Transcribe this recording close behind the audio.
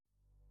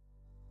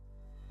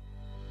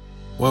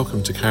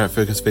Welcome to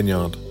Carrickfergus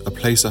Vineyard, a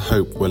place of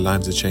hope where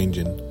lives are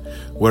changing.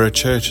 We're a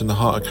church in the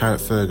heart of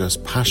Carrickfergus,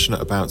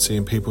 passionate about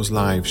seeing people's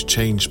lives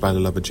changed by the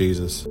love of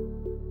Jesus.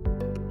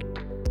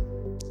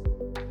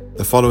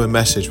 The following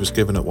message was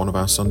given at one of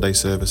our Sunday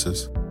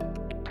services.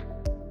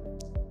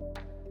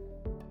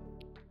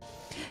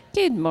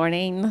 Good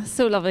morning.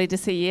 So lovely to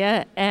see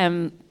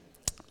you.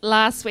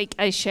 Last week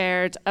I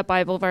shared a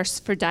Bible verse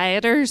for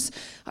dieters.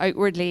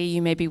 Outwardly you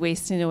may be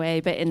wasting away,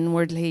 but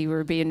inwardly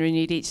we're being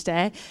renewed each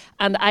day.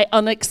 And I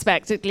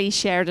unexpectedly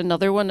shared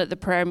another one at the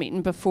prayer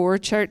meeting before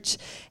church.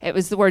 It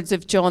was the words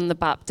of John the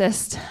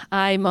Baptist.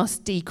 I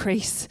must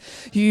decrease,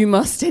 you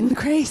must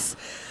increase.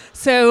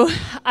 So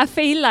I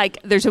feel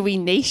like there's a wee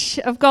niche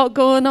I've got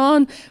going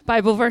on.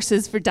 Bible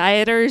verses for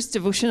dieters,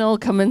 devotional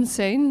coming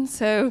soon.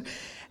 So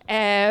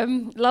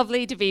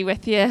lovely to be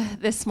with you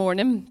this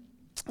morning.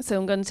 So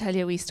I'm going to tell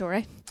you a wee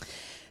story.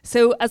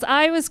 So as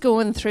I was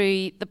going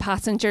through the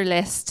passenger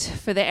list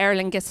for the Aer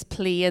Lingus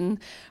plane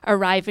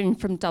arriving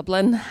from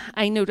Dublin,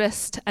 I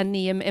noticed a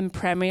name in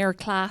Premier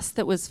class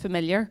that was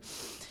familiar.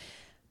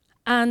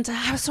 And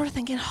I was sort of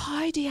thinking,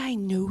 how do I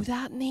know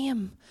that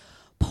name?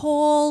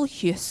 Paul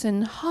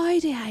Hewson, how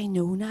do I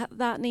know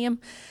that name?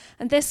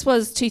 And this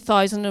was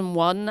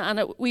 2001,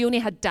 and we only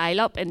had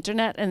dial-up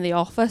internet in the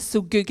office,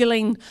 so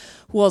Googling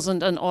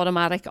wasn't an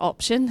automatic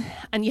option,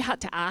 and you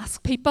had to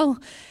ask people.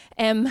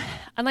 And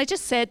I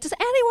just said, does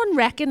anyone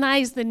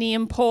recognise the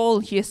name Paul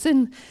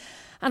Hewson?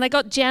 And I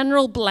got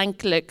general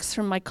blank looks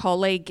from my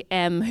colleague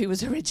who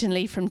was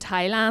originally from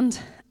Thailand.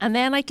 And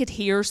then I could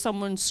hear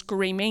someone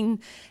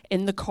screaming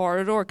in the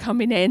corridor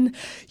coming in,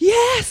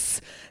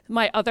 yes!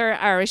 My other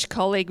Irish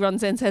colleague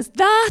runs in and says,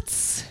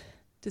 that's...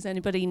 Does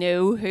anybody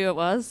know who it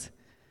was?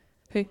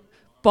 Who?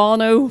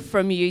 Bono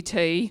from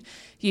U2.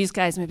 You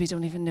guys maybe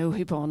don't even know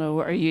who Bono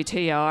or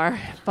U2 are,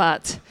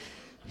 but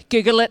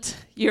Google it.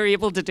 You're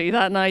able to do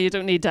that now. You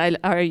don't need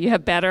you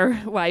have better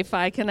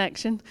Wi-Fi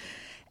connection.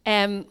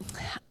 And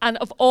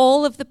of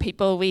all of the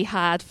people we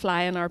had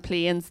flying our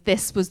planes,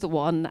 this was the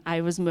one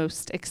I was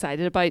most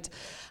excited about.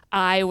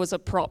 I was a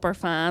proper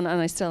fan,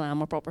 and I still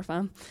am a proper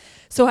fan.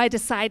 So I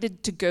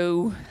decided to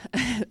go.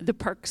 The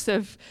perks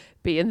of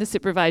being the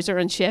supervisor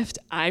on shift,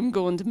 I'm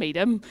going to meet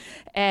him.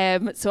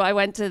 So I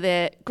went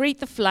to greet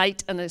the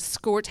flight and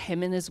escort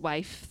him and his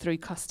wife through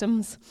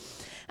customs.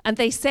 And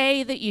they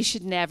say that you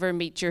should never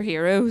meet your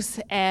heroes.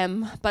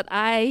 But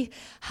I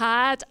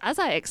had, as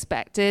I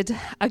expected,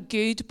 a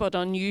good but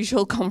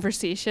unusual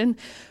conversation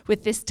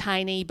with this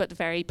tiny but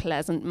very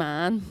pleasant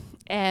man.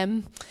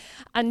 And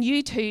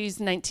U2's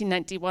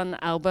 1991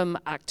 album,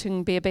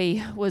 Achtung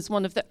Baby, was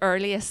one of the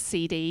earliest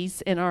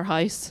CDs in our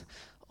house.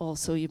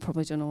 Also, you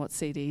probably don't know what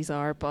CDs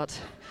are, but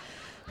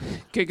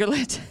Google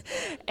it.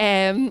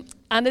 And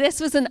this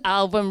was an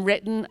album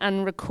written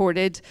and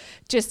recorded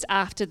just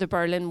after the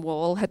Berlin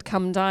Wall had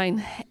come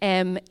down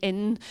in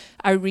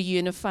a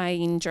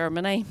reunifying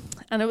Germany.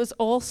 And it was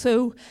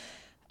also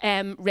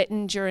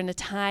written during a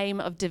time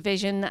of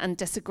division and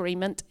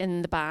disagreement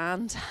in the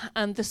band.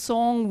 And the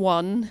song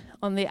One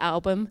on the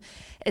album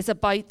is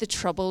about the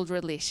troubled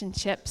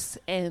relationships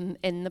in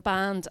the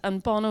band.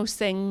 And Bono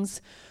sings,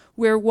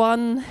 we're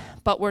one,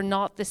 but we're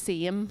not the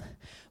same.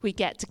 We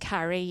get to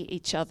carry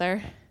each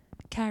other.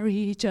 Carry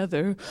each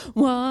other.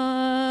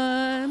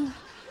 One.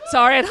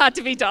 Sorry, it had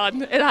to be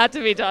done. It had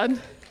to be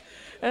done.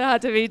 It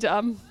had to be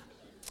done.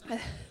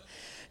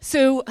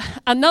 So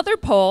another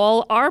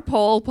Paul, our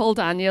Paul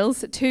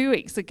Daniels, 2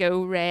 weeks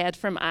ago read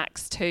from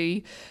Acts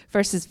 2,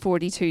 verses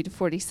 42 to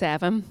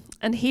 47.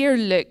 And here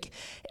Luke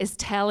is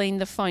telling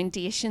the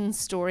foundation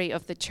story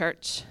of the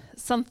church.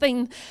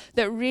 Something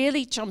that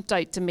really jumped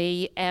out to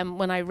me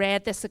when I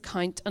read this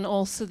account, and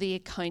also the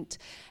account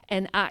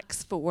in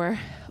Acts 4,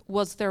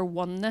 was their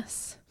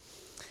oneness.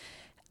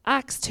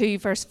 Acts 2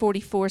 verse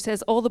 44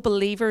 says, all the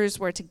believers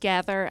were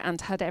together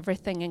and had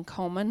everything in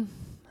common.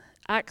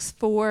 Acts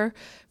 4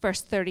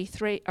 verse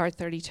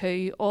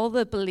 32, all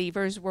the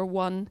believers were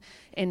one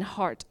in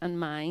heart and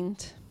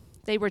mind.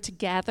 They were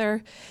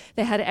together,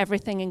 they had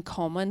everything in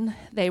common,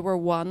 they were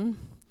one.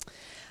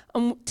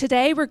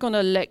 Today we're going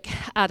to look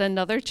at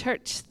another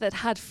church that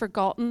had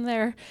forgotten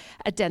their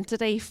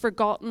identity,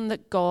 forgotten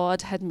that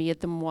God had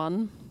made them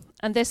one.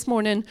 And this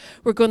morning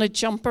we're going to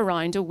jump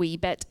around a wee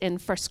bit in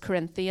 1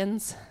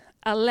 Corinthians,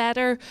 a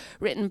letter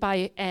written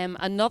by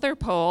another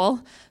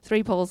Paul,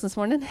 3 Pauls this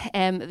morning,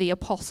 the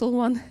apostle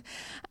one.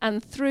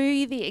 And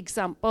through the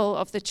example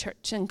of the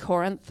church in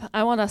Corinth,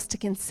 I want us to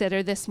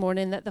consider this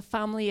morning that the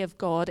family of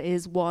God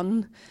is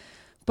one,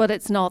 but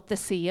it's not the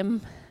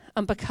same.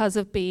 And because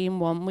of being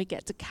one, we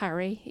get to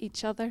carry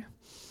each other.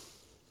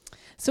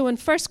 So in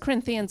 1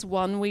 Corinthians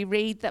 1, we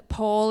read that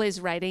Paul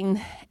is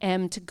writing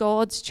to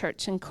God's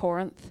church in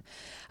Corinth,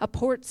 a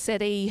port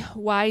city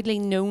widely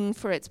known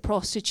for its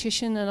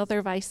prostitution and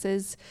other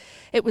vices.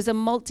 It was a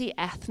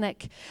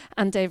multi-ethnic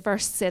and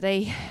diverse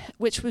city,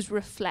 which was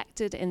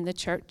reflected in the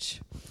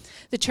church.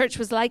 The church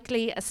was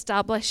likely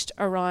established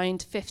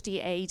around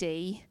 50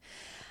 AD.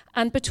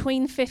 And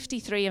between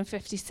 53 and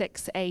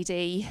 56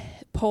 AD,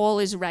 Paul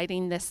is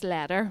writing this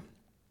letter.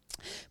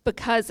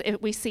 Because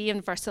we see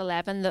in verse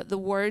 11 that the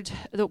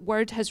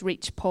word has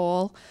reached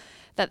Paul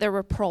that there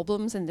were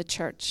problems in the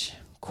church.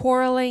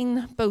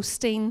 Quarreling,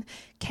 boasting,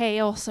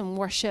 chaos in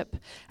worship,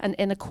 and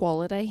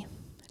inequality.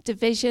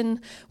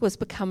 Division was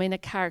becoming a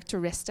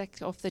characteristic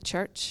of the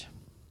church.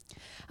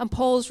 And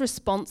Paul's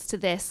response to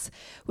this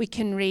we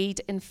can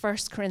read in 1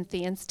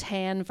 Corinthians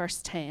 1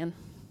 verse 10.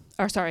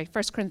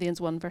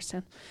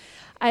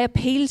 I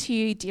appeal to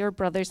you, dear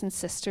brothers and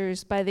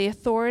sisters, by the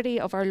authority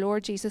of our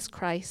Lord Jesus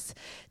Christ,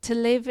 to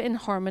live in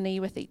harmony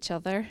with each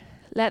other.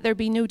 Let there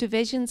be no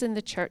divisions in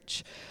the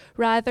church,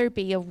 rather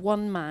be of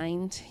one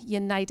mind,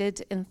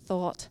 united in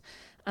thought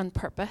and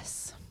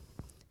purpose.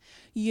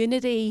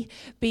 Unity,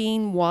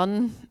 being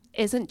one,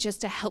 isn't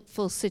just a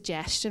helpful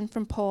suggestion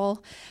from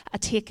Paul, a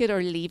take it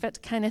or leave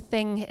it kind of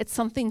thing. It's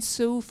something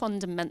so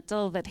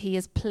fundamental that he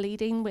is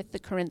pleading with the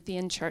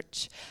Corinthian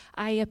church.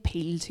 I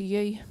appeal to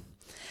you.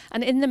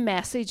 And in the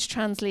Message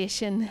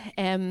translation,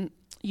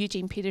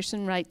 Eugene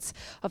Peterson writes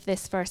of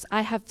this verse,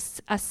 I have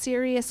a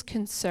serious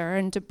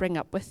concern to bring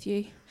up with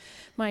you.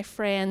 My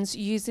friends,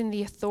 using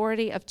the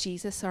authority of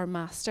Jesus, our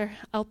Master,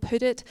 I'll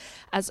put it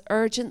as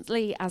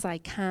urgently as I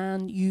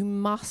can. You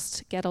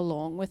must get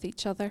along with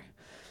each other.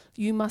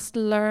 You must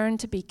learn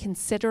to be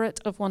considerate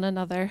of one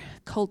another,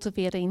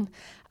 cultivating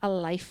a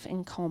life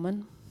in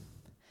common.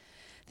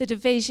 The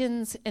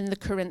divisions in the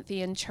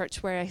Corinthian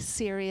church were a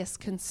serious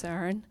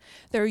concern.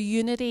 Their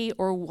unity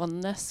or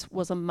oneness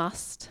was a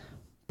must.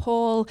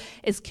 Paul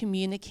is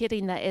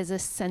communicating that it is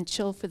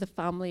essential for the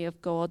family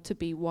of God to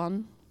be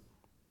one.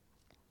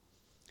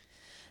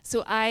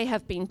 So I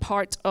have been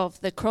part of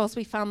the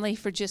Crosby family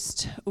for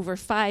just over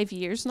 5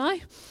 years now.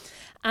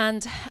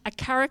 And a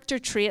character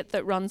trait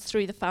that runs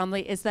through the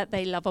family is that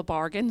they love a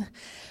bargain.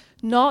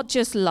 Not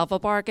just love a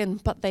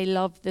bargain, but they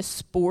love the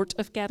sport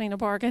of getting a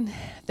bargain.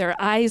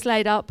 Their eyes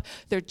light up,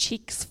 their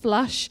cheeks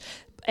flush,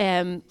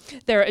 their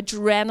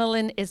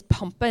adrenaline is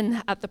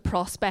pumping at the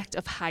prospect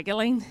of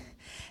haggling.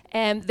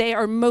 They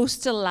are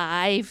most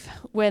alive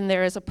when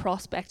there is a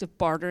prospect of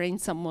bartering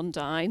someone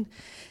down.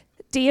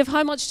 Dave,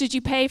 how much did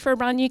you pay for a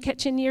brand new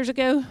kitchen years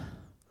ago?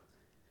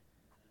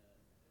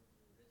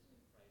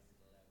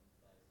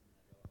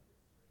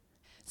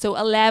 So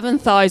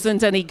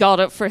 11,000 and he got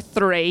it for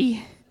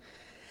 3.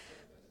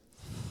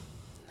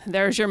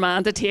 There's your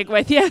man to take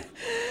with you.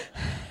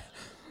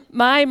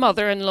 My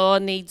mother-in-law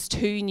needs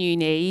 2 new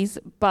knees,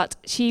 but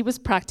she was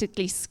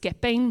practically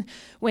skipping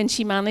when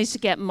she managed to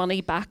get money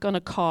back on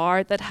a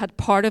car that had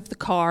part of the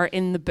car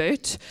in the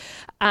boot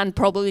and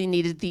probably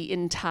needed the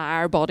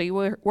entire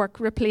bodywork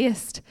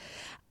replaced.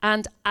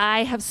 And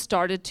I have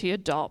started to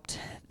adopt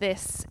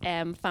this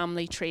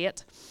family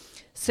trait.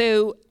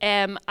 So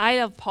I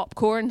love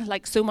popcorn,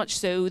 like so much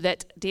so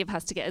that Dave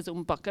has to get his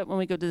own bucket when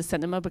we go to the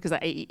cinema because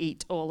I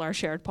eat all our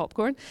shared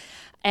popcorn.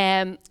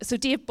 So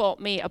Dave bought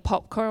me a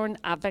popcorn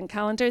advent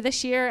calendar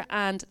this year,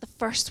 and the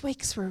first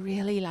weeks were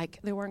really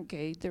they weren't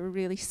good. They were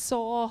really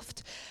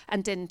soft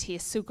and didn't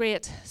taste so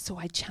great. So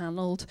I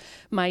channeled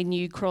my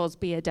new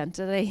Crosby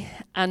identity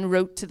and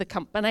wrote to the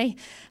company.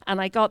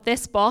 And I got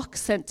this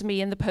box sent to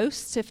me in the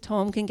post, if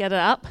Tom can get it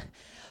up.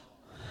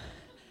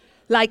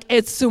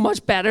 It's so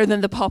much better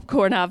than the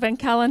popcorn advent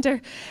calendar.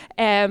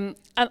 And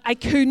I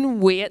couldn't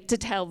wait to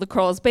tell the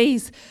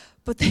Crosbys,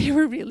 but they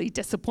were really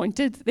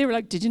disappointed. They were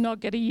like, did you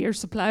not get a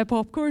year's supply of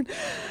popcorn?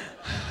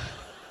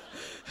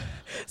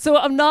 So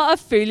I'm not a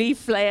fully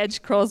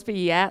fledged Crosby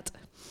yet.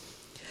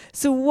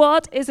 So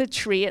what is a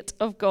trait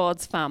of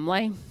God's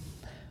family?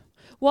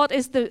 What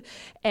is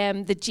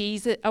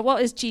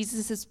what is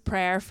Jesus'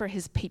 prayer for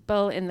his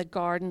people in the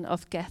Garden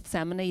of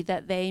Gethsemane,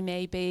 that they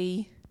may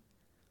be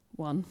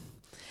one?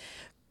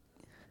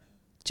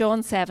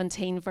 John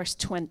 17, verse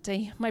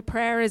 20. My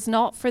prayer is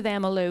not for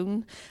them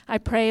alone. I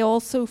pray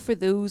also for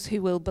those who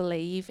will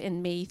believe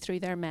in me through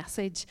their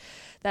message,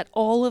 that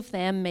all of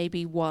them may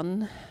be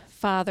one.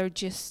 Father,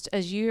 just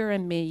as you are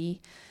in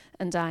me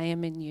and I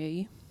am in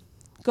you.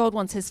 God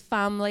wants his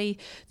family,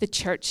 the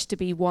church, to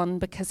be one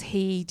because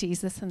he,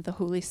 Jesus, and the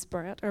Holy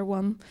Spirit are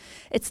one.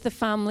 It's the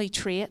family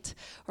trait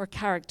or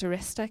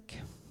characteristic.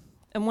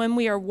 And when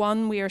we are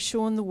one, we are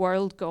showing the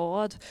world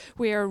God.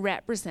 We are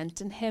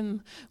representing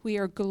him. We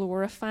are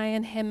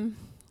glorifying him.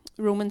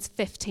 Romans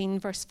 15,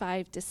 verse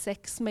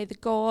 5-6. May the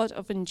God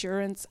of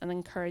endurance and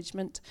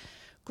encouragement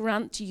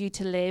grant you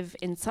to live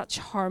in such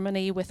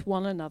harmony with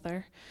one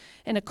another,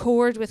 in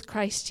accord with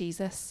Christ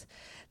Jesus,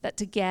 that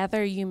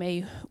together you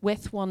may,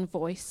 with one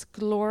voice,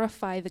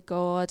 glorify the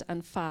God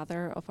and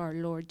Father of our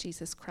Lord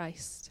Jesus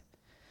Christ.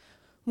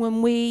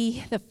 When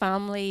we, the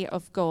family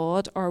of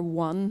God, are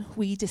one,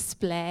 we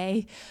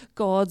display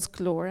God's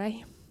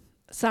glory.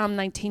 Psalm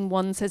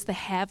 19:1 says, the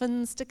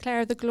heavens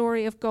declare the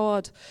glory of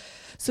God.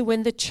 So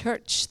when the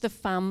church, the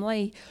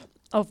family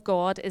of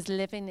God, is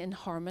living in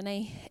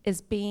harmony, is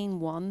being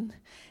one,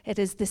 it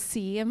is the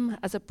same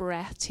as a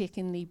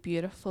breathtakingly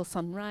beautiful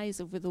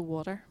sunrise over the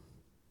water.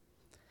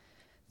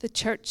 The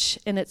church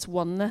in its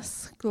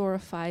oneness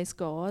glorifies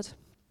God.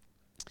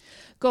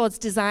 God's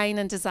design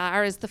and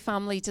desire is the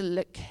family to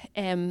look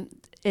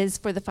is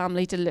for the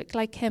family to look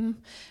like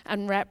him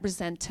and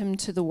represent him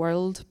to the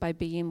world by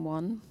being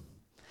one.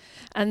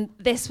 And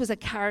this was a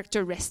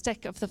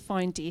characteristic of the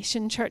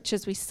foundation church,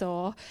 as we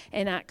saw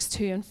in Acts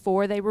 2 and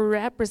 4. They were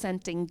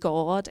representing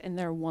God in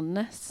their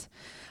oneness.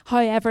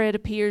 However, it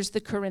appears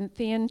the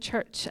Corinthian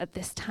church at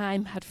this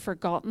time had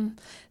forgotten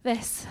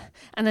this,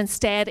 and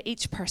instead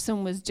each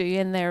person was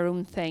doing their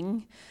own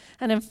thing.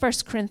 And in 1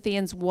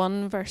 Corinthians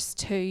 1 verse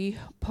 2,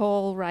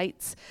 Paul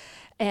writes,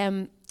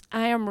 I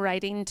am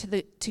writing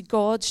to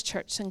God's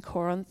church in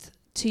Corinth,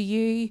 to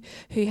you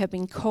who have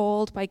been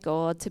called by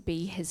God to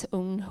be his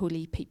own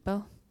holy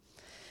people.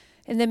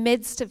 In the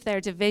midst of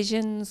their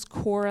divisions,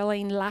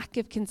 quarreling, lack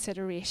of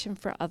consideration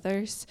for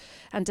others,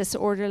 and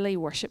disorderly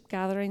worship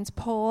gatherings,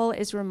 Paul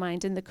is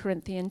reminding the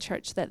Corinthian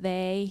church that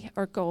they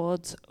are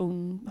God's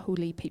own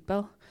holy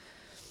people.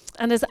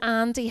 And as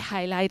Andy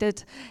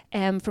highlighted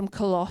from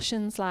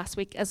Colossians last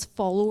week, as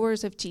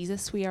followers of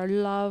Jesus, we are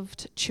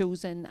loved,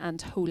 chosen, and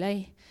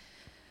holy.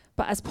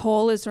 But as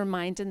Paul is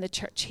reminding the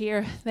church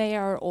here, they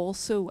are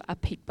also a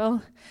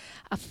people,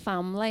 a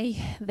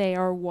family. They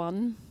are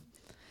one.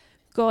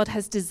 God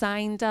has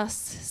designed us,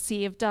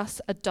 saved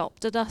us,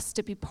 adopted us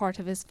to be part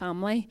of his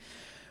family.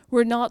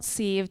 We're not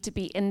saved to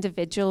be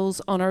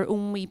individuals on our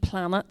own wee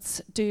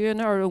planets, doing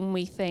our own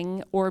wee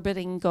thing,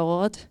 orbiting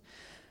God,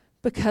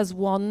 because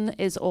one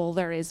is all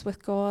there is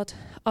with God.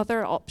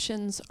 Other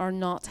options are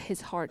not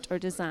his heart or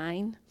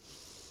design.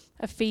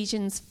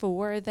 Ephesians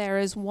 4, there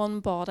is one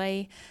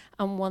body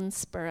and one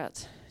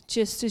spirit,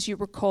 just as you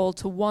were called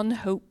to one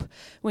hope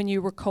when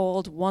you were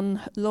called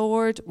one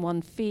Lord,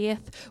 one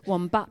faith,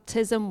 one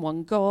baptism,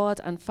 one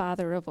God and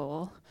Father of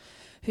all,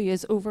 who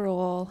is over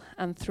all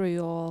and through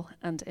all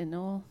and in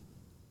all.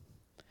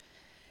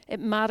 It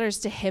matters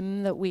to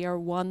him that we are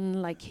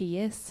one like he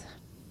is,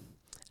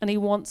 and he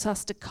wants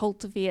us to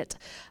cultivate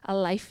a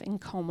life in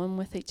common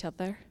with each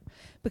other,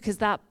 because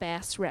that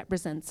best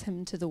represents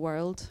him to the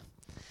world.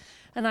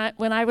 And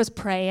when I was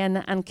praying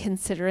and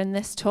considering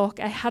this talk,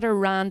 I had a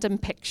random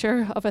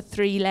picture of a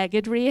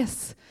three-legged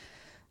race.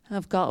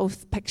 I've got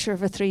a picture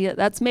of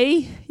that's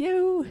me,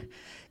 you,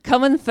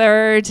 coming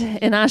third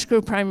in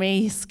Ashgrove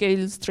Primary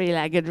School's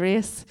three-legged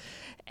race.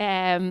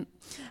 And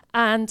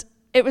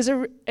it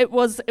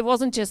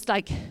wasn't just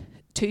like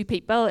two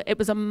people, it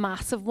was a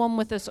massive one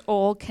with us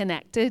all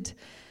connected.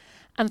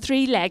 And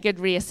three-legged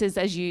races,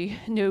 as you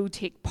know,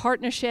 take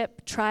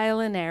partnership, trial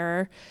and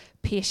error,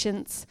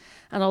 patience,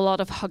 and a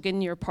lot of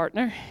hugging your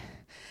partner.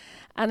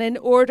 And in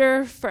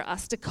order for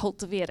us to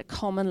cultivate a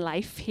common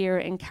life here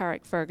in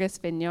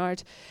Carrickfergus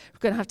Vineyard, we're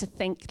going to have to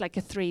think like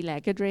a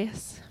three-legged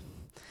race.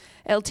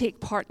 It'll take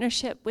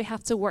partnership. We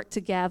have to work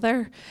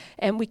together,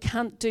 and we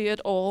can't do it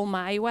all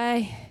my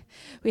way.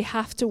 We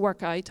have to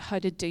work out how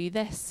to do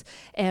this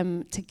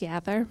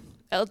together.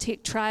 It'll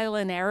take trial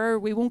and error.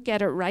 We won't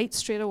get it right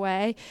straight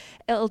away.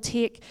 It'll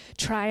take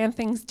trying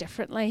things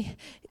differently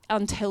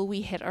until we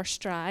hit our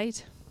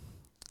stride.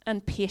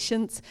 And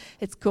patience,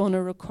 it's going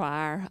to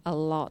require a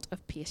lot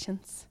of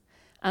patience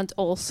and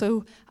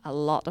also a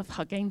lot of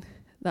hugging.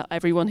 Not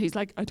everyone who's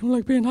like, I don't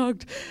like being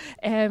hugged.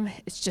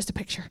 It's just a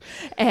picture.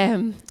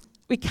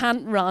 We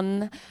can't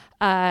run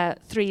a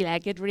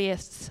three-legged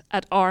race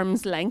at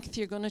arm's length.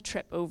 You're going to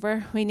trip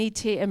over. We need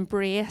to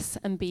embrace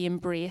and be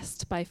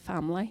embraced by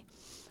family.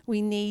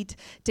 We need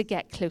to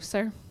get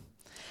closer.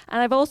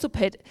 And I've also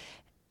put,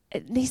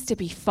 it needs to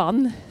be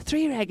fun.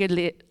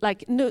 Three-legged,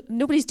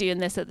 nobody's doing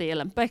this at the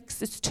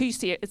Olympics. It's too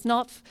serious. It's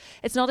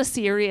not a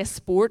serious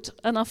sport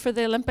enough for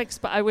the Olympics,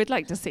 but I would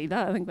like to see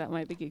that. I think that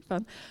might be good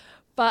fun.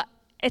 But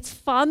it's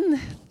fun,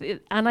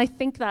 and I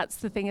think that's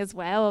the thing as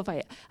well.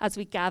 As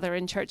we gather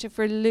in church, if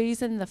we're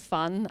losing the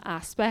fun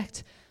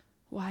aspect,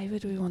 why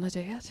would we want to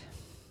do it?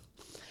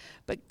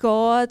 But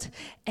God,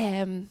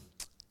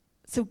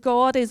 so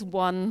God is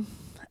one,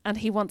 and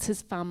he wants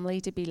his family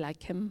to be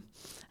like him.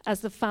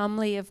 As the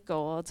family of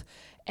God,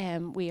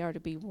 we are to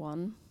be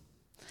one.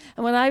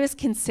 And when I was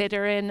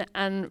considering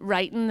and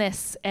writing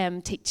this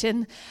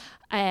teaching,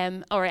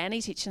 or any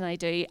teaching I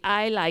do,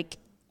 I like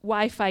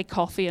Wi-Fi,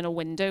 coffee and a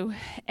window.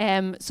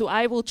 So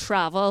I will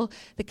travel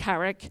the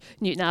Carrick,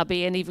 Newton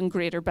Abbey and even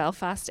Greater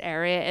Belfast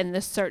area in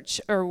the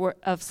search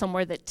of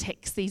somewhere that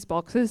ticks these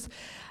boxes.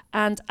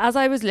 And as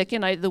I was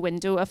looking out the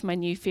window of my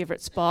new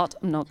favourite spot,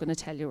 I'm not going to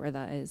tell you where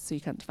that is, so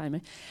you can't find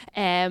me,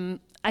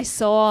 I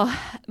saw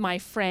my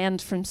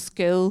friend from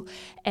school,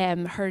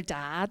 her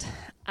dad.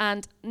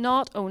 And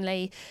not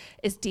only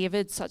is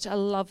David such a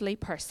lovely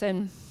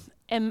person,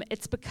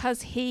 it's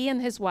because he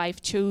and his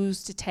wife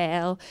chose to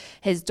tell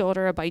his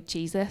daughter about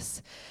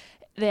Jesus.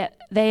 That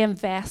they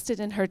invested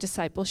in her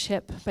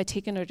discipleship by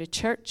taking her to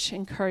church,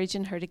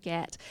 encouraging her to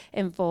get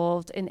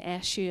involved in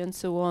SU and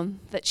so on,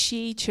 that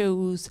she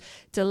chose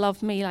to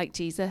love me like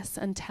Jesus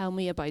and tell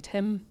me about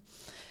him.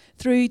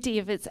 Through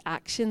David's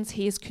actions,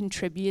 he has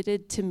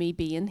contributed to me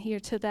being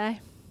here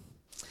today.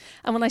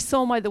 And when I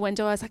saw him out the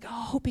window, I was like, oh,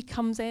 I hope he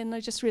comes in.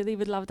 I just really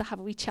would love to have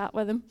a wee chat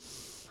with him.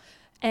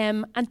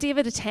 And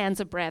David attends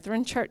a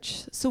Brethren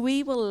church, so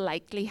we will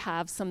likely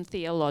have some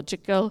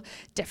theological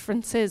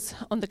differences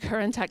on the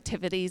current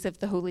activities of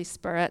the Holy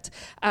Spirit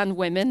and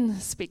women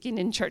speaking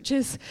in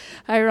churches,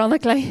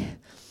 ironically.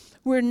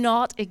 We're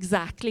not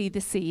exactly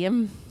the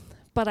same,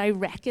 but I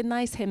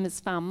recognize him as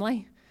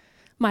family.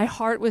 My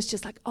heart was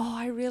just like, oh,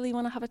 I really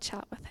want to have a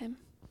chat with him.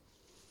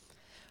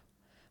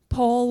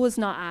 Paul was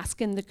not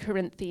asking the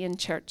Corinthian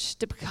church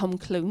to become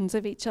clones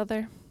of each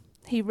other.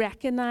 He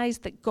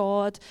recognized that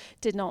God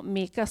did not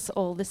make us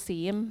all the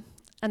same,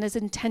 and his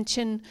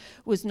intention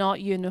was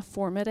not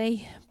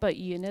uniformity, but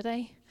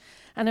unity.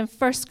 And in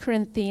 1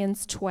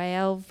 Corinthians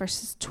 12,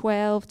 verses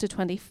 12 to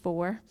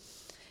 24,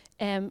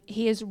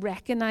 he is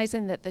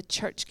recognizing that the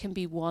church can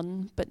be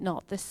one, but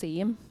not the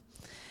same.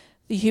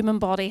 The human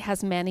body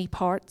has many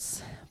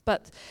parts,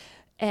 but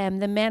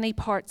the many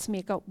parts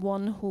make up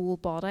one whole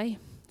body.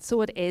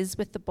 So it is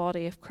with the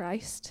body of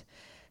Christ.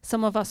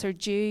 Some of us are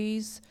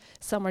Jews,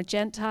 some are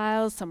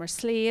Gentiles, some are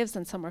slaves,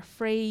 and some are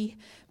free,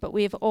 but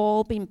we have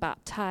all been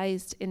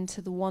baptized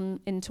into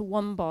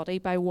one body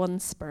by one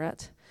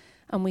Spirit,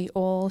 and we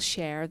all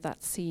share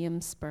that same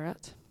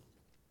Spirit.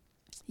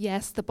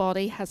 Yes, the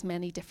body has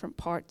many different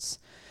parts,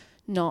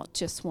 not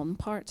just one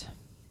part.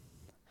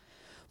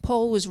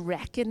 Paul was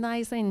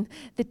recognizing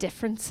the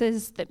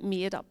differences that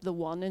made up the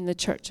one in the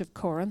church of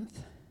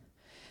Corinth.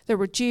 There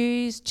were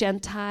Jews,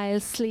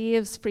 Gentiles,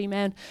 slaves, free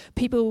men,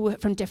 people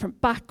from different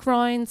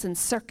backgrounds and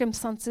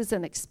circumstances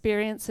and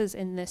experiences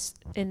in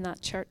that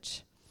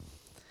church.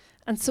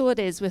 And so it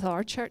is with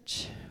our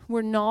church.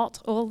 We're not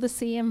all the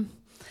same.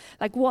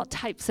 Like, what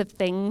types of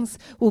things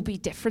will be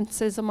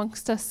differences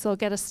amongst us? So I'll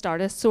get us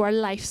started. So our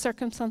life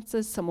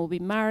circumstances, some will be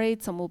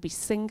married, some will be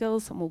single,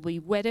 some will be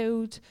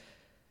widowed.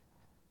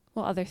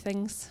 What other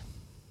things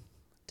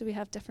do we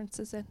have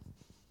differences in?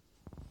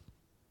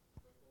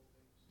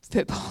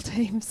 Football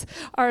teams.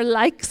 Our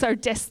likes, our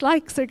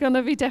dislikes are going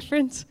to be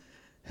different.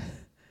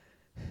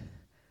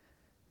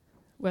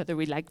 Whether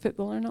we like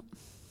football or not.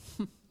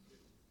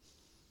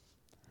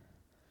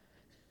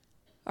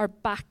 Our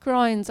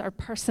backgrounds, our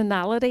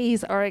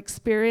personalities, our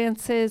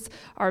experiences,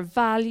 our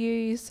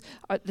values,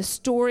 the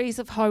stories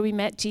of how we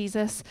met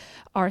Jesus,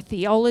 our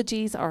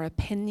theologies, our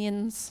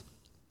opinions.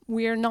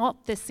 We're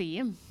not the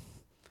same.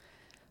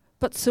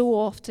 But so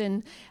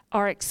often,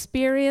 our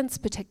experience,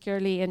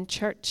 particularly in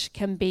church,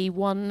 can be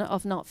one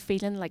of not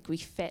feeling like we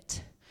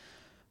fit.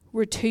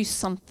 We're too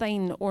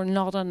something or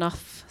not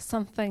enough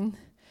something.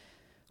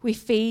 We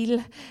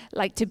feel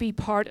like to be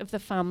part of the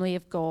family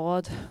of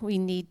God, we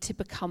need to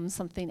become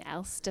something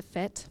else to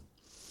fit.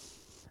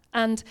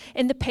 And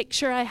in the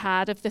picture I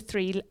had of the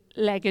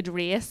three-legged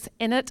race,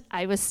 in it,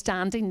 I was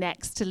standing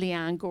next to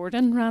Leanne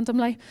Gordon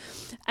randomly.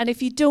 And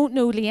if you don't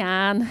know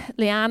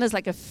Leanne is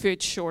like a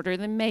foot shorter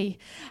than me.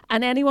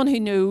 And anyone who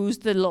knows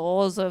the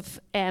laws of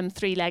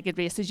three-legged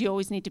races, you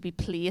always need to be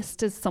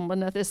placed as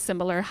someone at a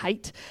similar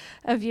height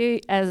of you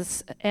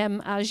as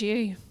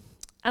you.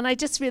 And I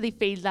just really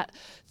feel that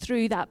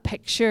through that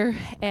picture,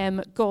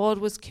 God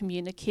was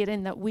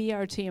communicating that we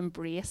are to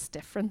embrace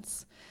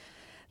difference,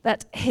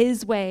 that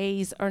his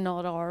ways are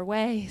not our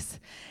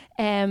ways,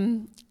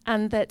 and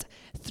that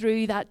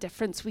through that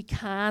difference we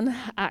can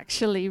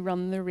actually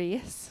run the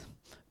race.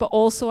 But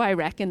also I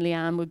reckon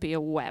Leanne would be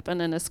a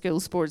weapon in a school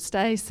sports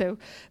day, so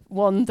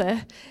one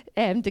to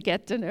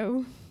get to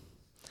know.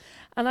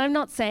 And I'm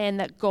not saying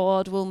that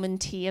God will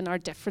maintain our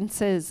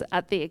differences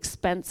at the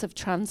expense of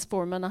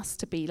transforming us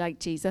to be like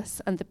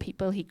Jesus and the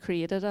people he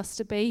created us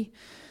to be.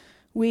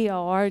 We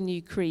are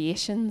new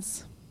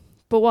creations.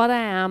 But what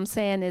I am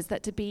saying is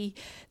that to be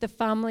the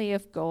family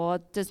of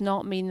God does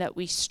not mean that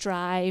we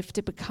strive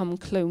to become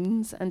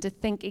clones and to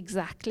think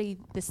exactly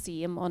the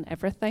same on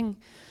everything.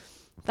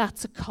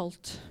 That's a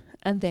cult,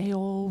 and they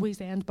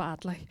always end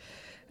badly.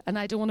 And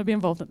I don't want to be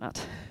involved in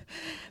that.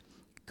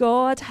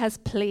 God has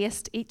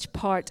placed each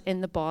part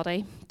in the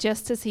body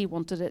just as he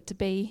wanted it to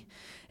be.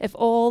 If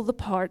all the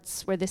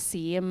parts were the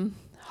same,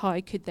 how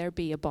could there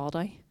be a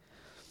body?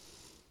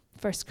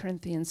 1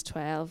 Corinthians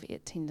 12,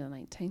 18 to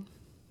 19.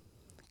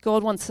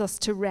 God wants us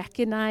to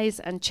recognize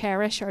and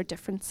cherish our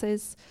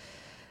differences,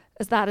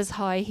 as that is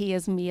how he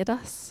has made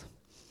us.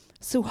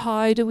 So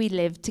how do we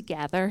live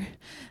together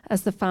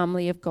as the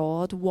family of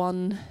God,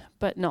 one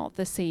but not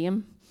the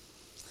same?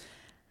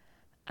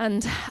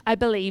 And I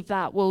believe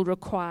that will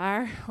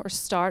require or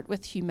start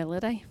with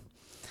humility.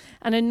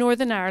 And in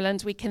Northern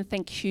Ireland, we can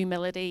think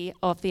humility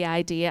of the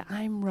idea,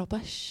 I'm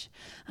rubbish,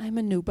 I'm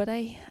a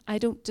nobody, I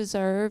don't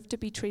deserve to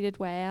be treated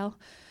well,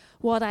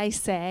 what I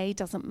say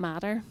doesn't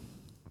matter.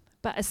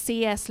 But as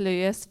C.S.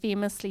 Lewis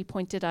famously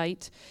pointed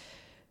out,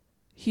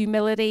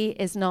 humility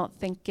is not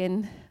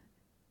thinking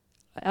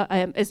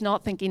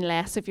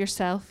less of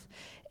yourself,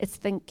 it's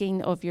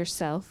thinking of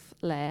yourself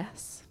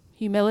less.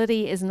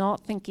 Humility is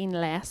not thinking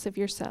less of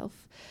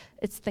yourself,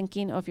 it's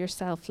thinking of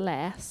yourself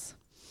less.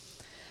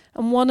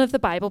 And one of the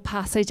Bible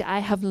passage I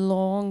have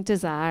long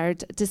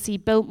desired to see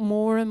built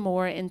more and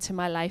more into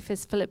my life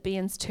is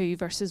Philippians 2,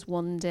 verses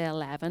 1 to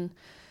 11.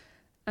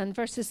 And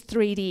verses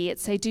 3 to 8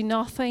 say, "Do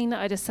nothing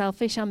out of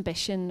selfish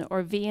ambition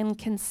or vain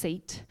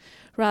conceit.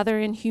 Rather,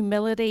 in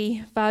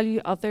humility, value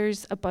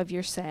others above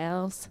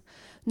yourselves,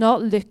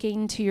 not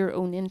looking to your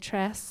own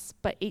interests,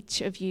 but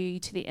each of you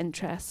to the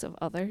interests of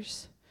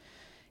others.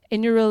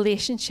 In your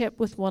relationship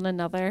with one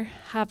another,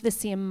 have the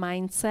same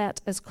mindset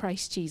as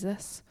Christ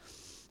Jesus,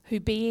 who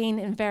being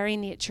in very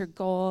nature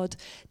God,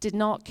 did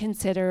not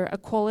consider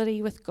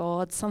equality with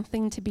God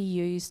something to be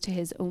used to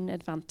his own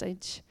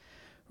advantage.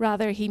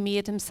 Rather, he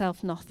made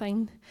himself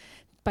nothing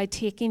by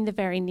taking the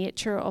very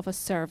nature of a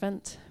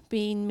servant,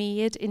 being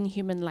made in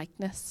human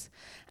likeness,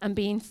 and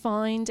being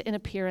found in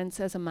appearance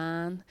as a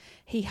man.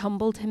 He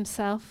humbled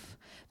himself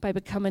by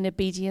becoming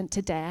obedient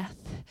to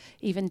death,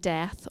 even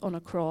death on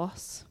a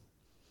cross."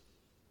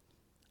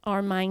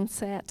 Our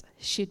mindset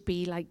should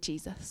be like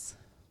Jesus.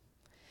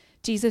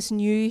 Jesus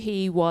knew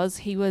he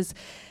was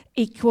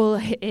equal,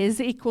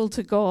 is equal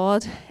to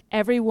God.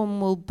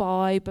 Everyone will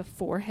bow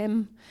before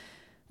him.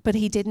 But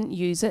he didn't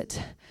use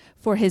it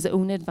for his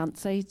own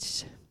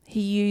advantage. He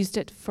used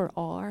it for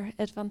our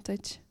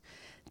advantage,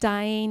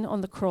 dying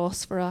on the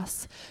cross for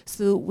us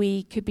so that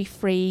we could be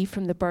free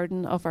from the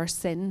burden of our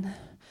sin,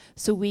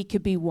 so we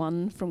could be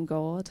one from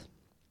God,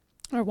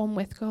 or one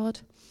with God.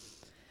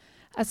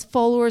 As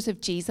followers of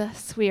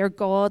Jesus, we are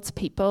God's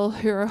people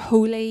who are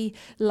holy,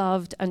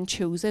 loved, and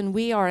chosen.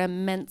 We are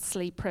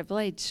immensely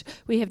privileged.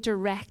 We have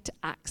direct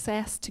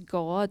access to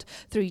God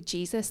through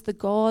Jesus, the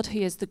God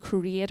who is the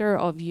creator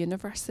of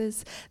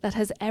universes, that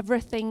has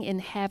everything in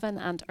heaven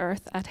and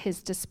earth at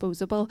his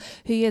disposal,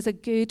 who is a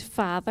good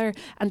father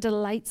and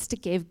delights to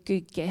give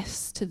good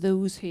gifts to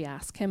those who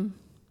ask him.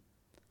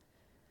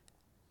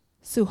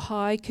 So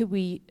how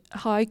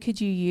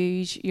could you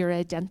use your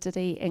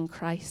identity in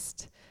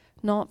Christ?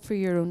 Not for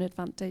your own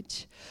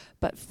advantage,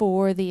 but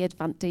for the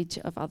advantage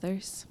of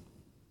others.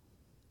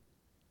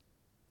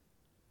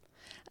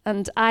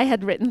 And I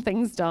had written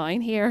things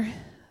down here,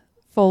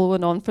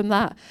 following on from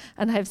that,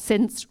 and have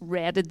since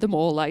read them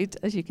all out,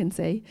 as you can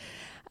see.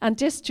 And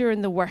just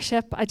during the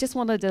worship, I just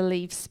wanted to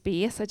leave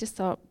space. I just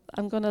thought,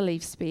 I'm going to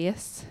leave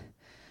space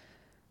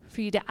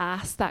for you to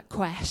ask that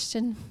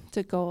question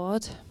to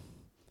God.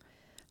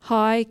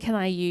 How can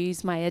I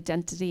use my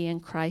identity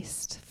in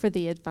Christ for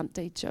the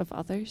advantage of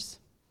others?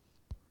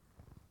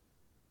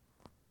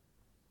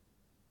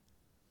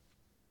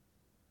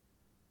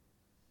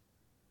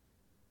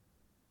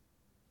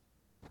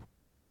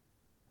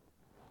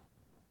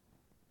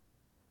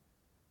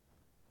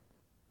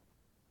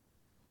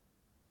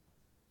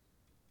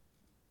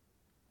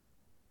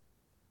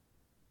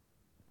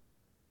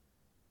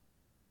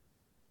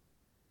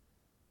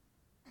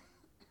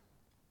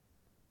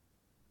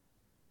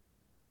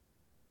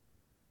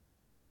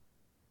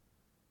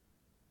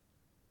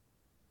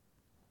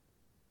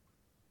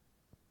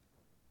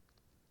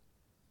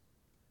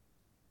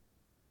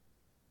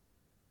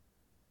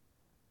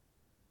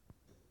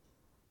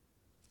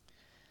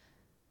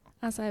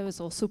 As I was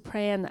also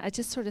praying, I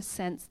just sort of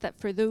sensed that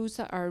for those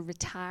that are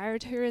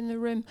retired who are in the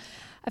room,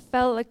 I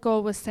felt like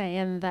God was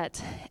saying that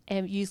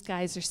you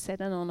guys are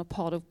sitting on a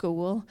pot of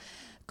gold,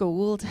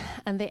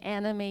 and the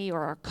enemy or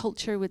our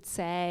culture would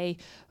say,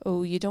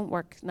 oh, you don't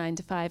work 9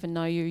 to 5 and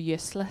now you're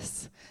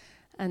useless.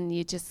 And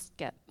you just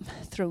get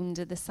thrown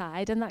to the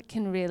side, and that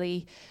can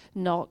really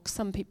knock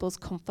some people's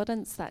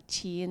confidence. That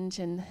change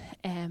in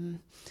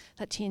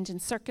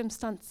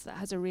circumstance that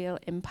has a real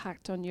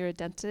impact on your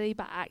identity.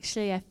 But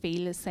actually, I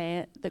feel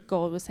that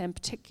God was saying,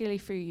 particularly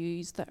for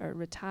you that are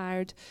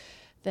retired,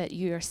 that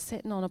you are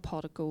sitting on a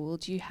pot of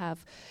gold. You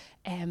have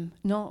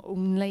not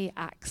only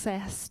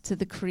access to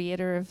the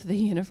Creator of the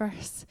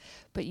universe,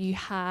 but you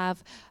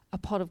have a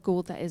pot of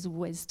gold that is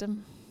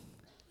wisdom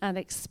and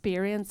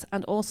experience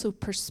and also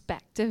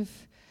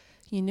perspective.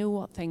 You know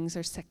what things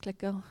are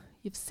cyclical.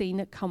 You've seen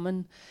it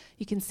coming.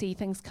 You can see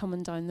things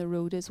coming down the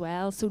road as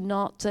well. So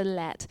not to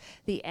let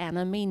the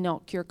enemy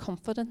knock your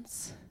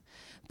confidence,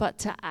 but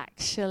to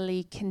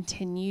actually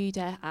continue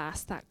to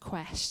ask that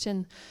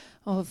question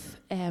of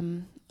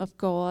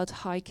God,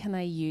 how can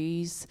I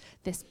use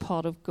this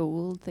pot of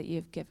gold that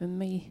you've given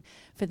me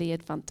for the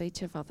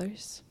advantage of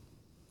others?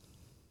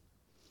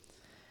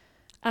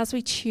 As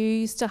we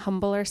choose to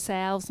humble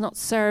ourselves, not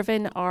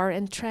serving our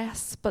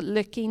interests, but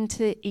looking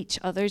to each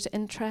other's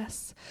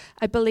interests,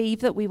 I believe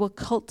that we will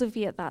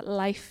cultivate that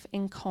life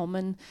in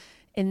common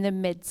in the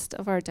midst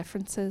of our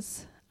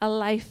differences, a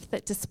life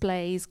that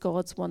displays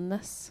God's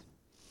oneness.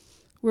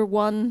 We're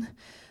one,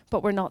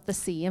 but we're not the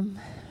same.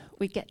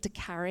 We get to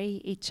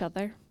carry each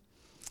other.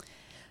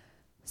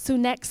 So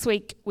next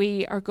week,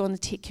 we are going to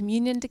take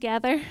communion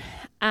together,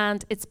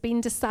 and it's been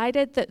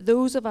decided that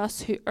those of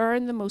us who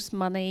earn the most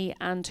money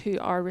and who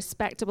are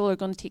respectable are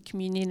going to take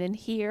communion in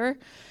here.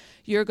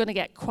 You're going to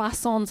get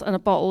croissants and a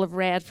bottle of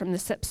red from the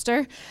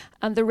Sipster,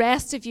 and the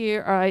rest of you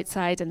are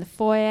outside in the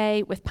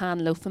foyer with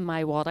pan, loaf and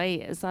my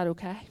waddy. Is that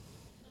okay?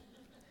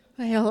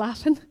 Are you all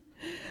laughing?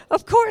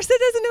 Of course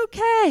it isn't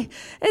okay.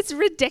 It's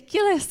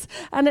ridiculous.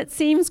 And it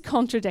seems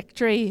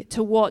contradictory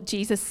to what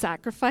Jesus'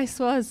 sacrifice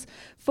was.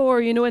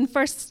 For, in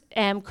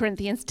 1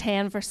 Corinthians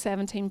 10, verse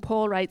 17,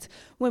 Paul writes,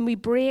 when we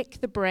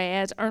break the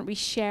bread, aren't we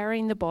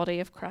sharing the body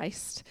of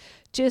Christ?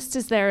 Just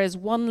as there is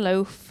one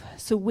loaf,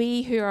 so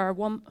we who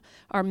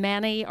are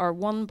many are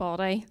one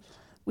body,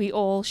 we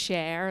all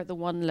share the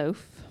one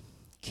loaf.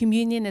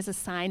 Communion is a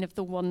sign of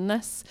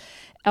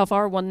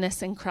our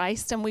oneness in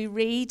Christ. And we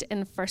read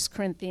in 1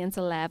 Corinthians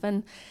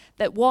 11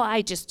 that what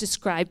I just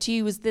described to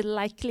you was the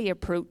likely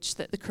approach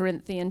that the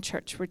Corinthian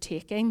church were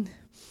taking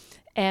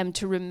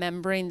to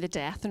remembering the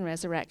death and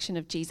resurrection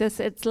of Jesus.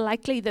 It's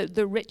likely that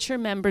the richer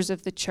members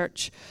of the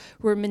church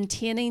were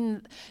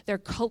maintaining their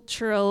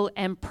cultural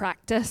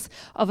practice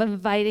of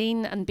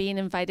inviting and being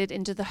invited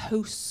into the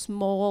host's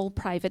small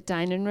private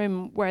dining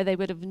room where they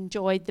would have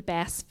enjoyed the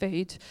best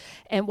food.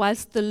 And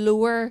whilst the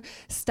lower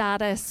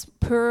status,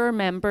 poorer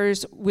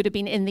members would have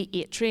been in the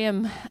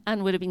atrium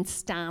and would have been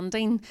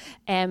standing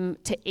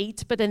to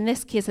eat. But in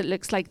this case, it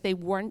looks like they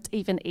weren't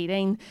even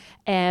eating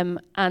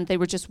and they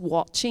were just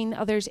watching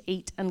others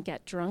eat and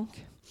get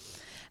drunk.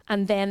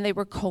 And then they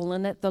were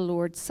calling it the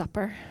Lord's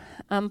Supper.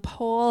 And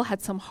Paul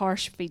had some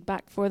harsh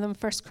feedback for them.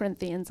 1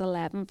 Corinthians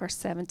 11, verse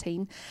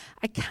 17.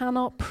 I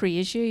cannot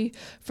praise you,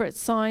 for it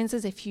sounds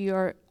as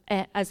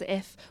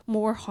if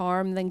more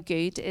harm than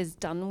good is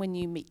done when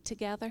you meet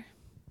together.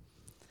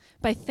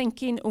 By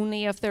thinking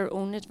only of their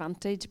own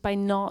advantage, by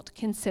not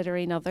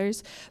considering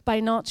others, by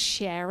not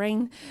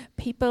sharing,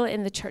 people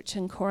in the church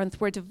in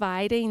Corinth were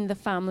dividing the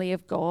family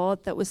of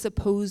God that was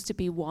supposed to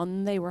be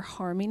one. They were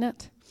harming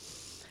it.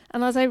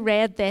 And as I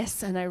read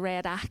this, and I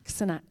read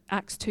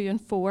Acts 2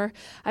 and 4,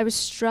 I was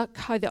struck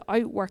how the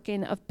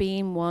outworking of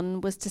being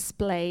one was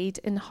displayed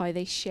in how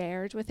they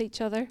shared with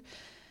each other.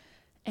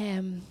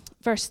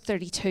 Verse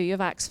 32 of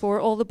Acts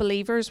 4, all the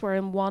believers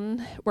were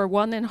one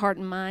in heart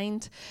and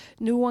mind.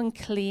 No one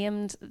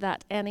claimed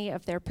that any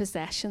of their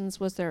possessions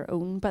was their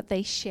own, but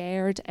they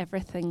shared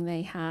everything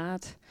they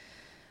had.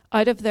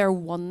 Out of their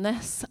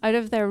oneness, out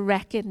of their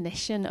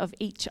recognition of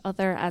each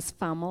other as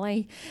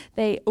family,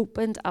 they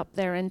opened up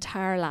their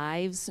entire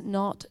lives,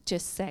 not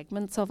just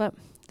segments of it.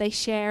 They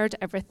shared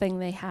everything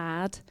they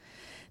had.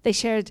 They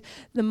shared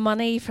the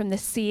money from the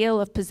sale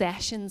of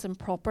possessions and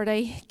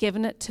property,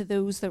 giving it to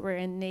those that were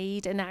in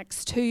need. In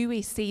Acts 2,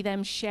 we see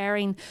them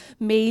sharing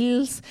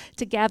meals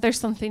together,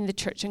 something the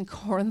church in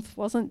Corinth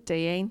wasn't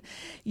doing,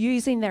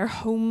 using their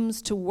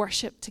homes to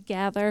worship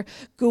together,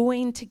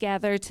 going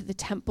together to the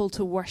temple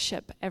to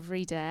worship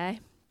every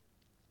day.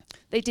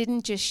 They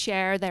didn't just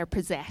share their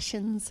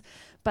possessions,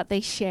 but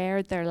they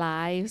shared their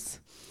lives.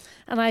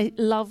 And I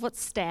love what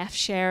Steph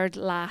shared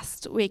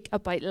last week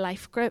about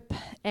Life Group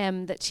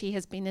that she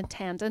has been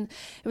attending.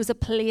 It was a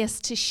place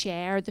to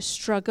share the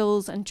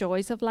struggles and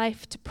joys of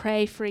life, to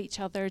pray for each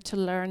other, to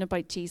learn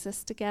about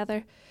Jesus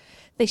together.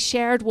 They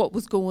shared what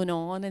was going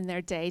on in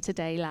their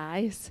day-to-day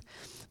lives.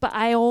 But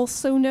I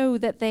also know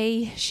that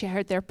they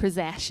shared their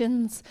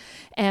possessions,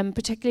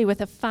 particularly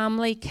with a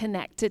family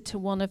connected to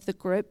one of the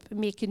group,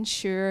 making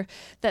sure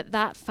that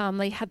that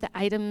family had the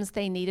items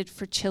they needed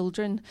for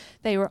children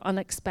they were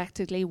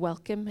unexpectedly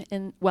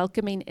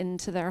welcoming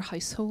into their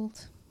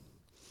household.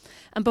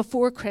 And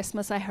before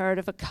Christmas, I heard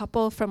of a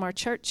couple from our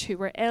church who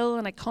were ill,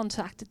 and I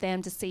contacted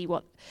them to see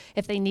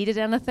if they needed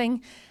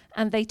anything.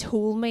 And they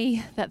told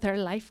me that their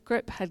life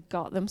group had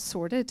got them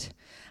sorted.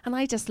 And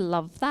I just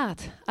loved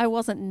that. I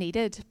wasn't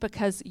needed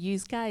because you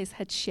guys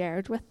had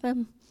shared with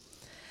them.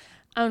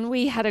 And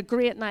we had a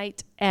great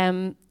night,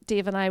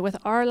 Dave and I, with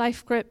our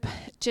life group,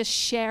 just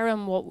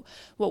sharing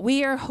what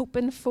we are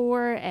hoping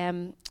for,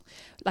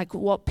 like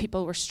what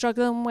people were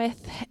struggling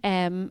with,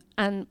 and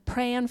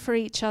praying for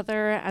each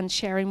other and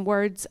sharing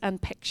words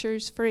and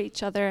pictures for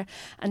each other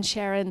and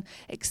sharing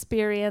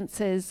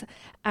experiences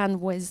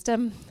and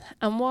wisdom.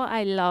 And what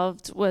I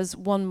loved was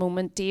one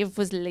moment Dave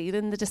was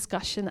leading the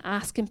discussion,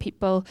 asking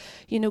people,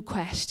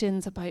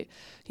 questions about,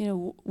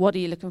 what are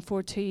you looking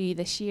forward to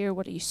this year?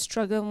 What are you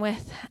struggling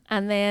with?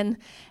 And then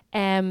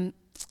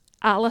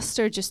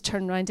Alistair just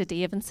turned around to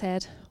Dave and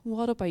said,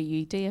 what about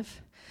you,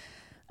 Dave?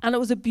 And it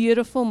was a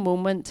beautiful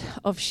moment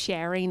of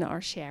sharing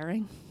our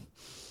sharing.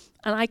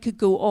 And I could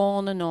go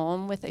on and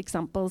on with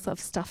examples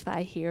of stuff that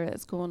I hear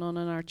that's going on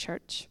in our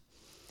church.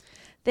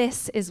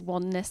 This is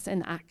oneness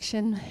in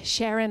action,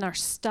 sharing our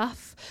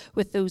stuff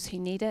with those who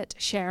need it,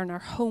 sharing our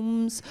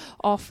homes,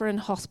 offering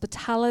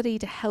hospitality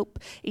to help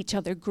each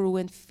other grow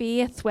in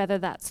faith, whether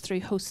that's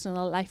through hosting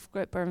a life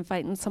group or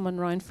inviting someone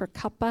round for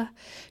cuppa,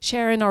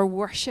 sharing our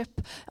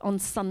worship on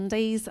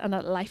Sundays and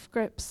at life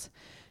groups,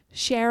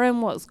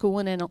 sharing what's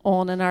going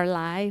on in our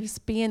lives,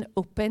 being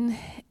open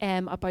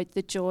about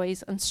the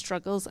joys and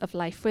struggles of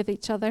life with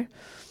each other.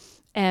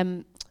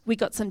 We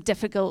got some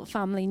difficult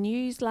family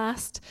news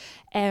last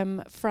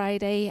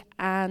Friday,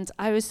 and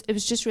it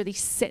was just really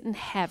sitting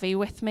heavy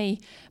with me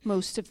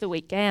most of the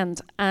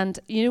weekend. And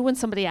when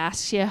somebody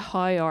asks you,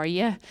 how are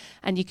you?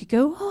 And you could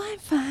go, oh, I'm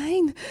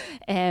fine.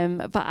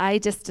 But I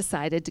just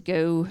decided to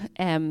go,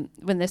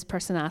 when this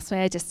person asked me,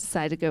 I just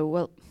decided to go,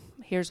 well,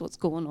 here's what's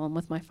going on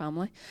with my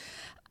family.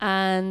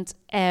 And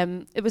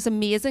it was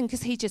amazing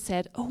because he just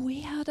said, oh,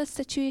 we had a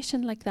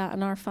situation like that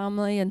in our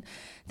family, and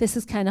this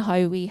is kind of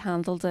how we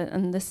handled it,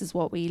 and this is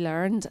what we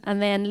learned.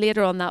 And then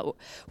later on that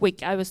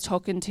week, I was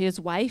talking to his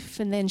wife,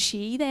 and then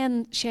she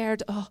then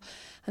shared,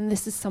 and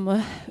this is some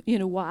of,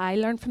 what I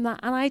learned from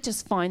that. And I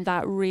just found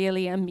that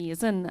really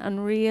amazing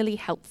and really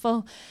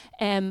helpful,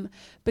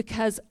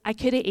 because I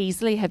could have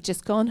easily have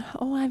just gone,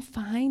 oh, I'm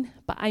fine.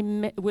 But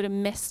I would have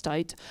missed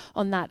out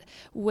on that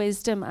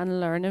wisdom and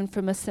learning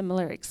from a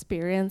similar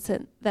experience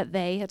that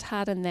they had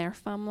had in their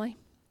family.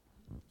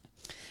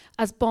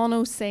 As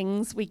Bono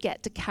sings, we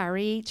get to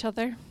carry each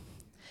other.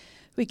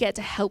 We get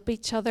to help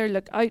each other,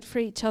 look out for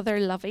each other,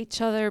 love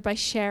each other by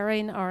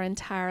sharing our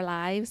entire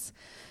lives.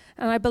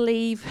 And I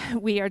believe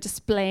we are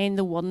displaying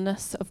the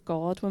oneness of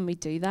God when we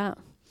do that.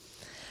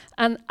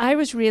 And I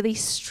was really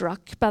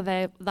struck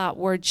by that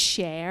word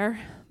share,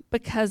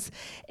 because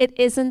it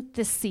isn't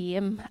the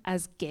same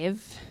as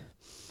give.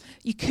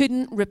 You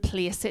couldn't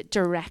replace it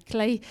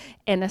directly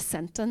in a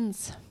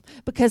sentence,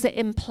 because it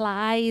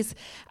implies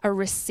a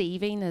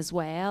receiving as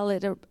well.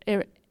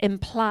 It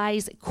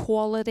implies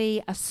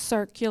equality, a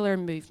circular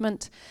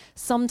movement.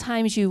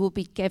 Sometimes you will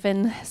be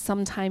given,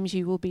 sometimes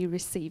you will be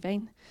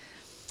receiving.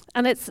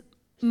 And it's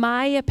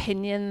my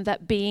opinion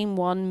that being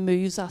one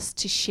moves us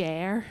to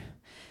share.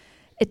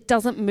 It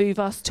doesn't move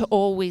us to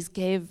always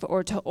give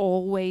or to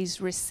always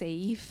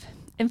receive.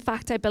 In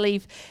fact, I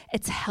believe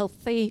it's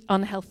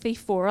unhealthy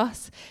for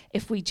us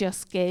if we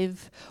just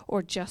give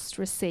or just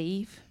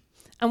receive.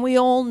 And we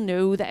all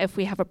know that if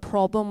we have a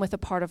problem with a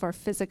part of our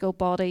physical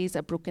bodies,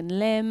 a broken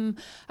limb,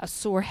 a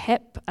sore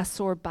hip, a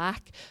sore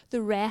back,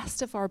 the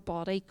rest of our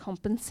body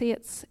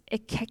compensates.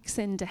 It kicks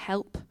in to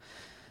help.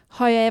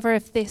 However,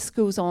 if this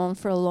goes on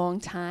for a long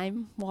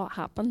time, what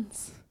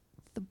happens?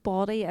 The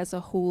body as a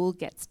whole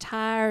gets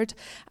tired,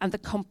 and the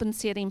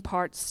compensating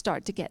parts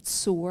start to get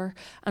sore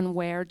and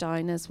wear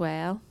down as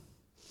well.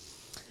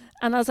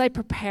 And as I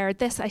prepared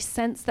this, I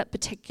sensed that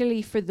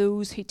particularly for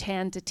those who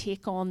tend to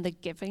take on the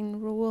giving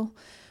role,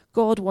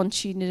 God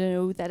wants you to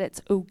know that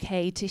it's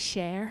okay to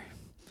share.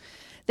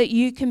 That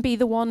you can be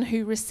the one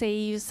who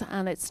receives,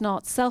 and it's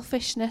not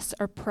selfishness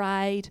or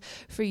pride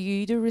for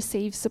you to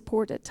receive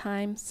support at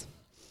times.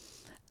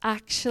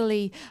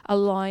 Actually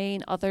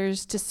allowing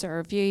others to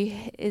serve you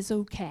is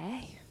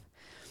okay.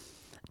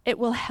 It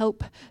will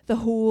help the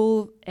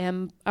whole,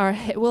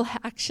 it will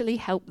actually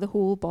help the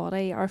whole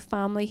body, our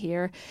family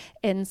here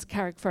in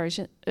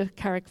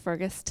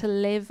Carrickfergus, to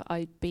live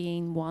out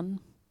being one.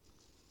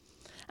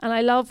 And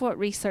I love what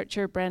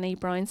researcher Brené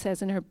Brown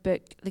says in her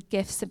book, The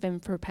Gifts of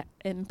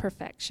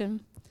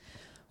Imperfection.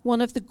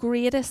 One of the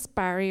greatest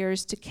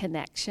barriers to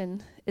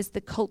connection is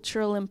the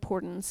cultural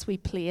importance we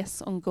place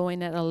on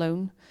going it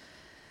alone.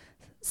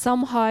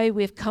 Somehow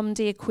we've come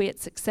to equate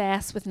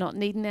success with not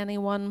needing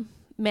anyone.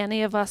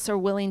 Many of us are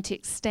willing to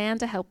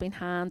extend a helping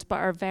hand, but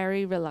are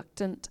very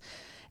reluctant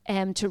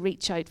to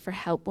reach out for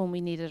help when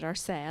we need it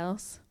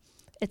ourselves.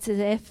 It's as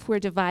if we're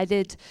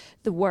divided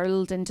the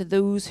world into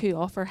those who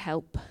offer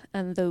help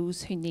and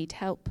those who need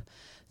help.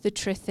 The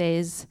truth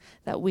is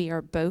that we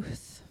are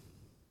both.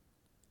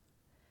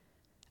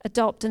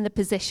 Adopting the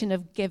position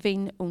of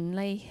giving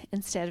only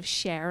instead of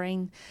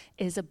sharing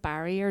is a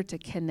barrier to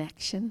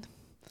connection.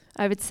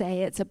 I would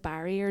say it's a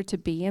barrier to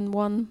being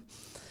one.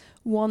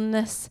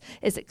 Oneness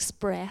is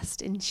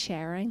expressed in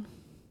sharing.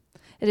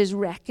 It is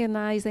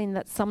recognizing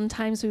that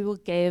sometimes we will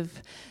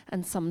give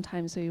and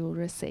sometimes we will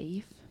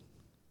receive.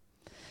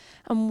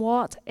 And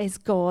what is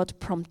God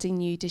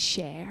prompting you to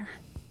share?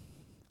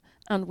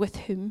 And with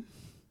whom?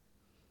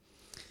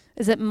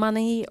 Is it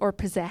money or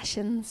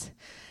possessions?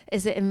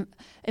 Is it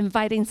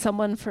inviting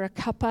someone for a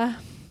cuppa?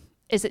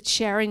 Is it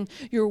sharing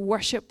your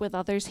worship with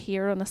others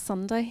here on a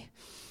Sunday?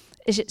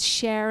 Is it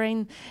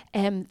sharing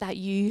that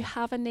you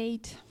have a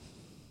need?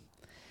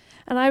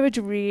 And I would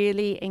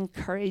really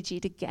encourage you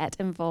to get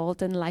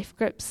involved in life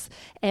groups.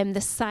 The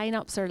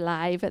sign-ups are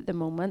live at the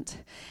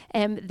moment.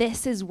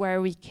 This is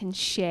where we can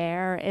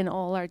share in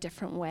all our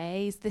different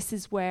ways. This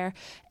is where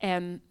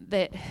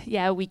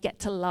we get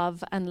to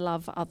love and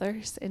love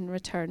others in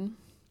return.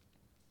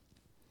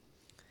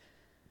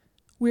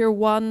 We're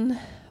one,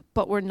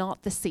 but we're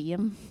not the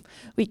same.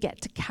 We get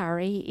to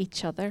carry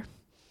each other.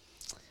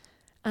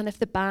 And if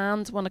the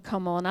band want to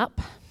come on up.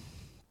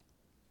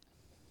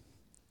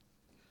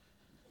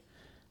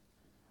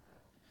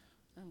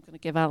 I'm going to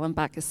give Alan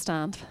back his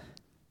stand.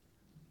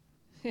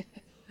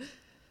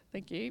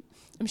 Thank you.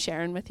 I'm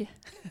sharing with you.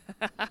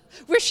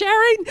 We're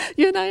sharing.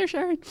 You and I are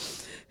sharing.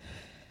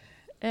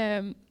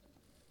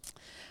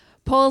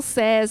 Paul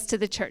says to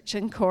the church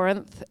in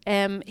Corinth,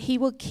 he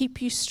will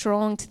keep you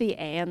strong to the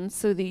end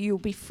so that you'll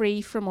be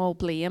free from all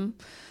blame.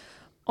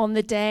 On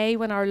the day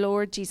when our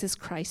Lord Jesus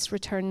Christ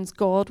returns,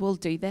 God will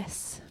do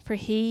this, for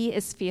he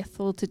is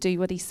faithful to do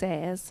what he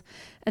says,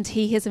 and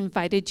he has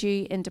invited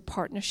you into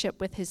partnership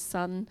with his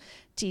Son,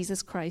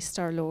 Jesus Christ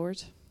our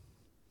Lord.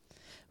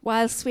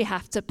 Whilst we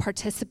have to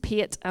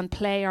participate and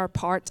play our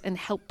part in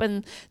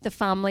helping the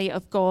family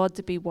of God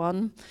to be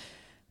one,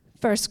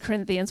 1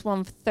 Corinthians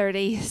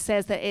 1:30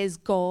 says that it is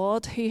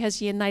God who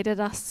has united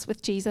us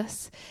with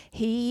Jesus.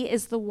 He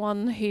is the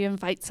one who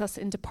invites us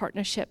into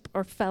partnership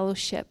or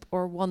fellowship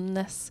or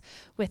oneness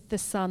with the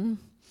Son.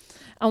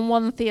 And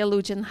one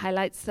theologian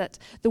highlights that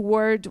the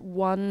word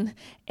one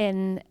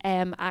in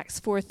Acts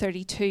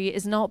 4:32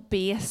 is not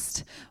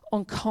based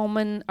on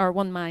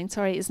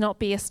is not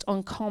based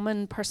on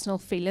common personal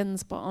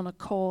feelings, but on a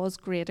cause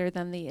greater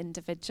than the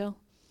individual.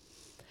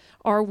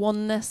 Our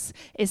oneness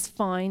is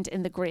found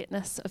in the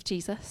greatness of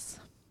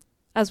Jesus.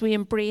 As we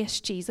embrace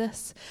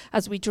Jesus,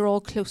 as we draw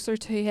closer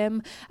to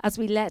him, as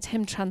we let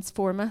him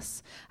transform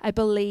us, I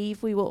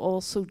believe we will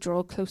also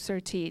draw closer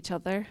to each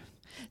other.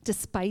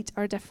 Despite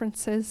our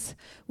differences,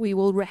 we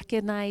will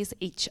recognize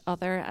each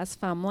other as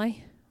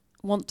family,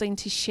 wanting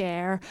to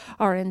share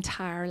our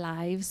entire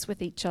lives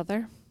with each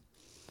other.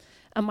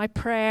 And my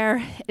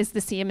prayer is the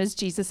same as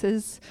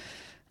Jesus's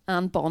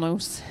and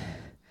Bono's,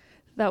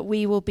 that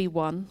we will be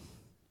one,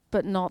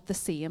 but not the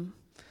same,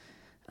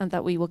 and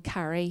that we will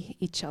carry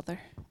each other.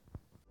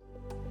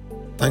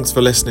 Thanks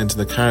for listening to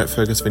the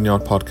Carrickfergus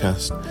Vineyard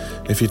podcast.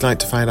 If you'd like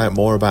to find out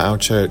more about our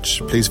church,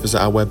 please visit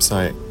our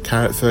website,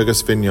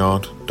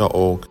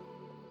 carrickfergusvineyard.org.